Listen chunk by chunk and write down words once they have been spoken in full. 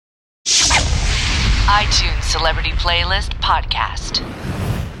iTunes Celebrity Playlist Podcast.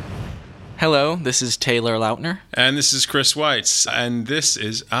 Hello, this is Taylor Lautner. And this is Chris Weitz. And this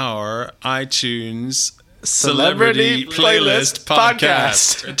is our iTunes Celebrity Playlist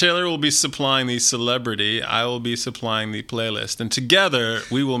Podcast. Taylor will be supplying the celebrity. I will be supplying the playlist. And together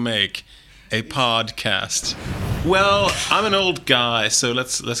we will make a podcast. Well, I'm an old guy, so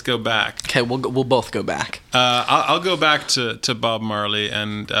let's go back. Okay, we'll both go back. I'll go back to Bob Marley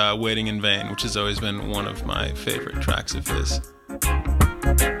and Waiting in Vain, which has always been one of my favorite tracks of his.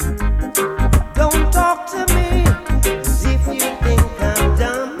 Don't talk to me as if you think I'm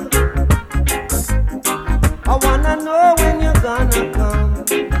dumb. I wanna know when you're gonna come.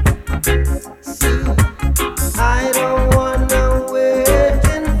 See, I don't wanna wait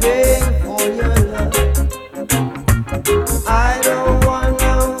in vain for your love. I don't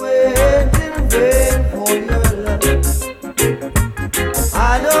wanna wait in vain for your love.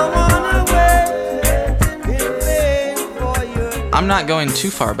 I don't wanna wait in vain for your love. I'm not going too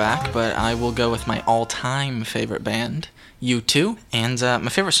far back, but I will go with my all-time favorite band, U2, and my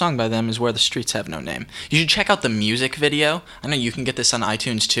favorite song by them is Where the Streets Have No Name. You should check out the music video. I know you can get this on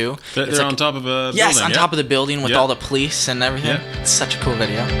iTunes too. They're like, on top of a building. Yes, on top of the building with all the police and everything. Yeah. It's such a cool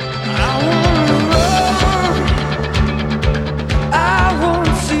video. I want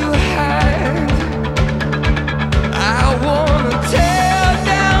to hide. I want to tear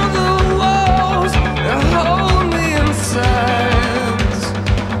down the walls that hold me inside.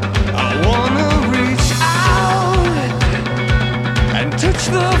 I want to reach out and touch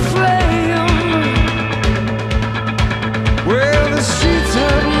the flame where the streets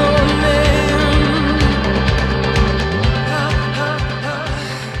have no name.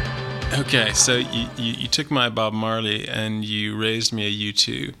 Okay, so you took my Bob Marley and you raised me a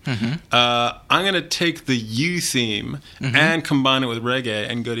U2. Mm-hmm. I'm going to take the U theme and combine it with reggae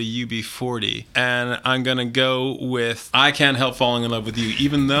and go to UB40. And I'm going to go with I Can't Help Falling in Love with You,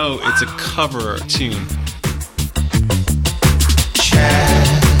 even though it's a cover tune.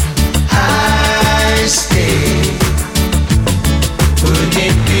 I stay. Would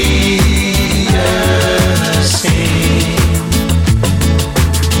it be the same?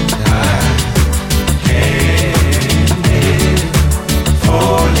 I can't live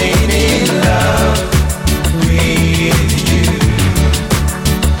falling in love with you.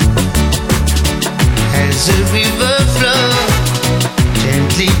 As a river flows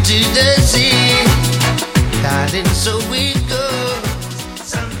gently to the sea, darling, so we go.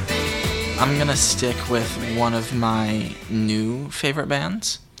 I'm gonna stick with one of my new favorite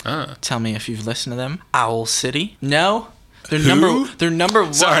bands. Tell me if you've listened to them. Owl City. No? They're number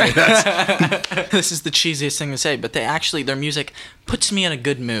one. Sorry, This is the cheesiest thing to say, but their music puts me in a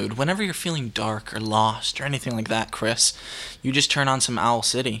good mood. Whenever you're feeling dark or lost or anything like that, Chris, you just turn on some Owl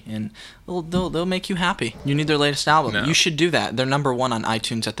City and they'll make you happy. You need their latest album. No. You should do that. They're number one on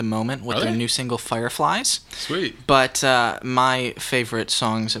iTunes at the moment with their new single Fireflies. Sweet. But my favorite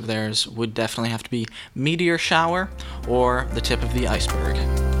songs of theirs would definitely have to be Meteor Shower or The Tip of the Iceberg.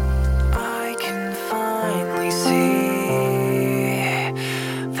 I can finally see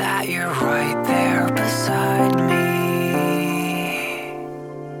that you're right there beside me.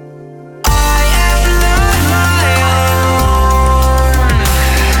 I am not my own,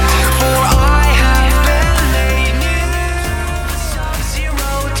 for I have been made new.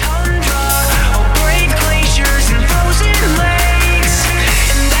 Sub-zero tundra, oh, great glaciers and frozen lakes,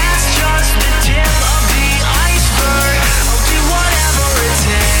 and that's just the tip of the iceberg. I'll do whatever it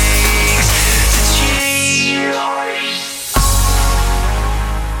takes to change.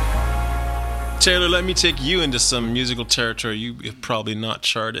 Taylor, let me take you into some musical territory you have probably not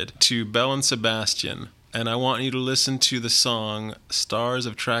charted, to Belle and Sebastian. And I want you to listen to the song Stars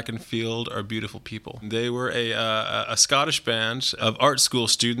of Track and Field Are Beautiful People. They were a Scottish band of art school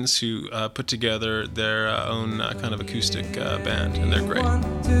students who put together their own kind of acoustic band, and they're great.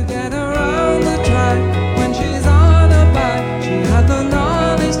 To get around the track when she's on a bike. She had the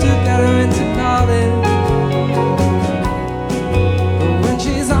knowledge to get her into college. But when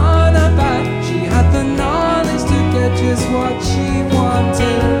she's on a bike, she had the knowledge to get just what she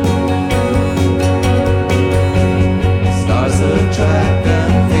wanted. Stars of track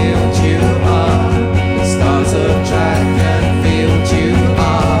and field you are. Stars of track and field you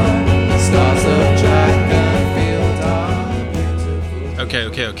are. Stars of track and field are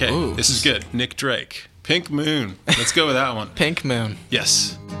beautiful. Okay. Ooh. This is good. Nick Drake. Pink Moon. Let's go with that one. Pink Moon.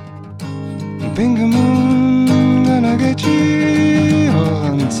 Yes. Pink moon, gonna get you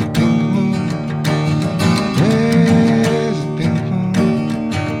on the pink moon. Yes, pink moon.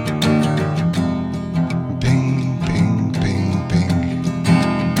 Pink, pink, pink, pink.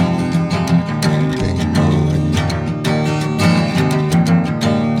 Pink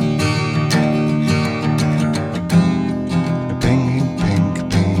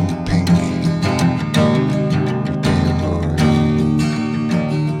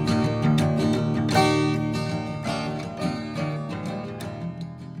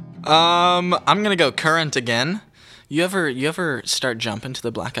I'm gonna go current again. You ever start jumping to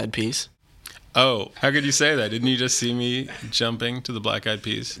the Black Eyed Peas? Oh, how could you say that? Didn't you just see me jumping to the Black Eyed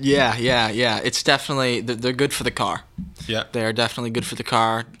Peas? Yeah. It's definitely they're good for the car. Yeah. They are definitely good for the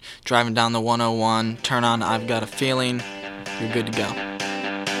car. Driving down the 101, turn on I've Got a Feeling, you're good to go.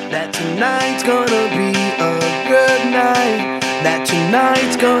 That tonight's gonna be a good night. That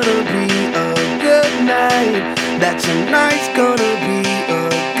tonight's gonna be a good night. That tonight's gonna be a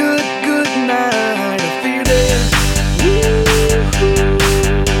good night. I feel it.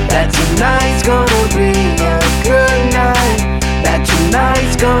 That tonight's gonna be a good night. That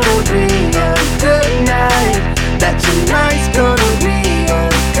tonight's gonna be a good night. That tonight's gonna be a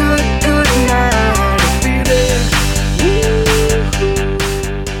good night. I feel it.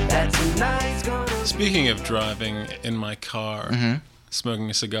 That tonight's gonna. Speaking of driving in my car, smoking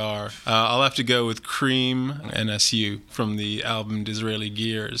a cigar, I'll have to go with Cream and NSU from the album Disraeli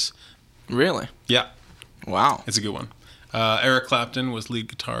Gears. Really? Yeah, Wow. it's a good one. Eric Clapton was lead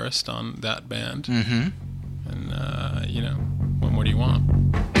guitarist on that band. Mm-hmm. And, what more do you want?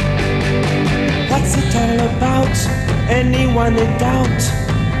 What's it all about? Anyone in doubt?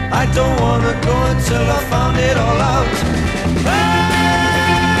 I don't wanna go until I found it all out.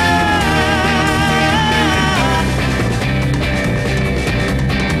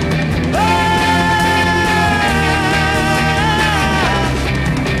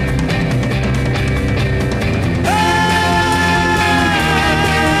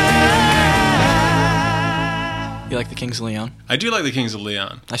 You like the Kings of Leon? I do like the Kings of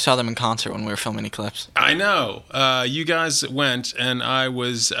Leon. I saw them in concert when we were filming Eclipse. I know. You guys went, and I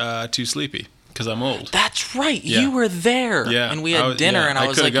was too sleepy because I'm old. That's right. Yeah. You were there. Yeah. And we had dinner, and I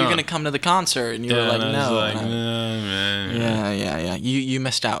was could've like, "You're gone. gonna come to the concert," and you were like, and I "No." was like, And I- "Nah, man." Yeah. You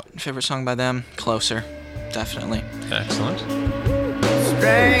missed out. Favorite song by them? Closer. Definitely. Excellent.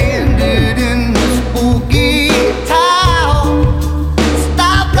 Stranded in the spooky town.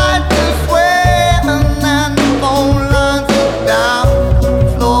 Stoplight is swaying and the phone lines are down.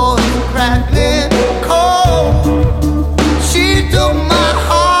 Floor is crackling cold. She took my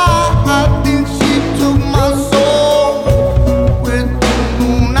heart, I think she took my soul. With the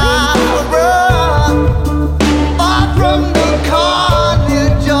moon I run, far from the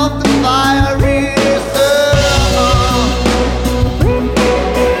carnage of the fiery sun.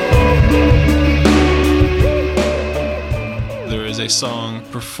 There is a song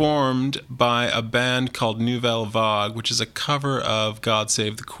performed by a band called Nouvelle Vague, which is a cover of God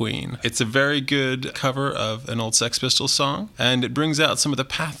Save the Queen. It's a very good cover of an old Sex Pistols song, and it brings out some of the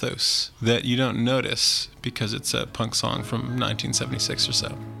pathos that you don't notice because it's a punk song from 1976 or so.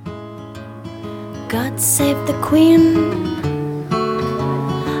 God save the Queen,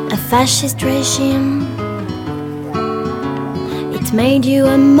 a fascist regime. It made you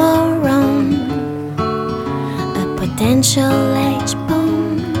a moron, a potential H-bomb.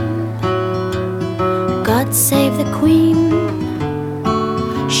 God save the Queen,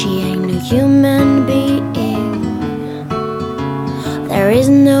 she ain't a human being. There is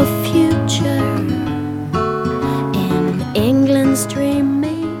no future in England's dreaming.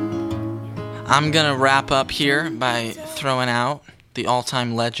 I'm gonna wrap up here by throwing out the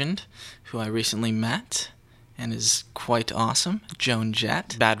all-time legend, who I recently met and is quite awesome, Joan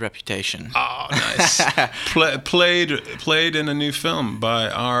Jett. Bad Reputation. Oh, nice. Played in a new film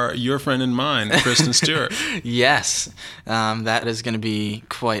by your friend and mine, Kristen Stewart. Yes, that is going to be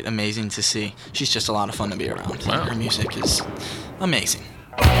quite amazing to see. She's just a lot of fun to be around. Wow. Her music is amazing.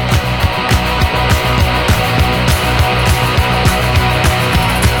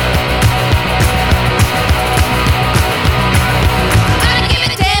 I don't give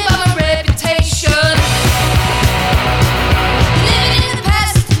a damn about my reputation. Living in the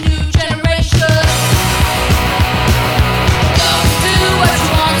past, it's a new generation. Don't do what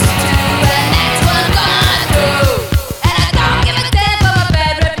you want to do, and that's what I'm gonna do. And I don't give a damn about my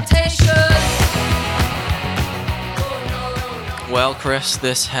bad reputation. Oh, no. Well, Chris,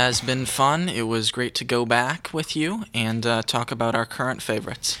 this has been fun. It was great to go back with you and talk about our current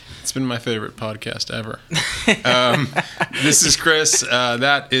favorites. It's been my favorite podcast ever. This is Chris.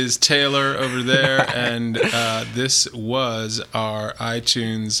 That is Taylor over there. And this was our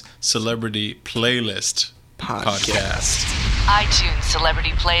iTunes Celebrity Playlist podcast. iTunes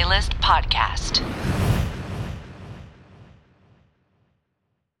Celebrity Playlist Podcast.